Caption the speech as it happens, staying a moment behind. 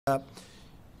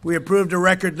We approved a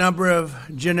record number of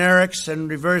generics and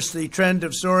reversed the trend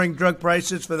of soaring drug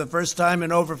prices for the first time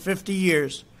in over 50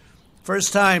 years.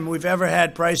 First time we've ever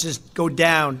had prices go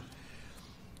down.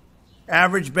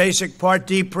 Average basic Part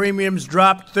D premiums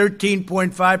dropped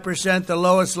 13.5%, the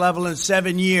lowest level in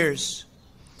 7 years.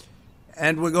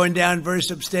 And we're going down very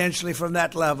substantially from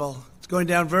that level. It's going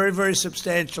down very, very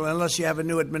substantially, unless you have a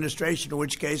new administration, in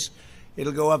which case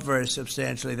it'll go up very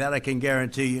substantially. That I can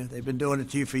guarantee you. They've been doing it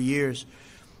to you for years.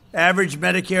 Average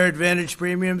Medicare Advantage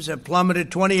premiums have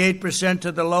plummeted 28%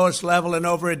 to the lowest level in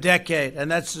over a decade, and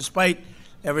that's despite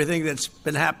everything that's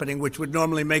been happening, which would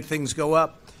normally make things go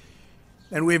up.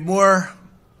 And we have more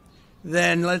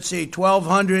than,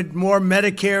 1,200 more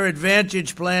Medicare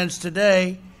Advantage plans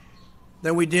today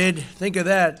than we did, think of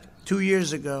that, 2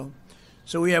 years ago.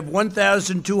 So we have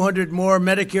 1,200 more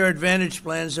Medicare Advantage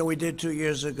plans than we did 2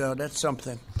 years ago. That's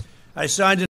something. I signed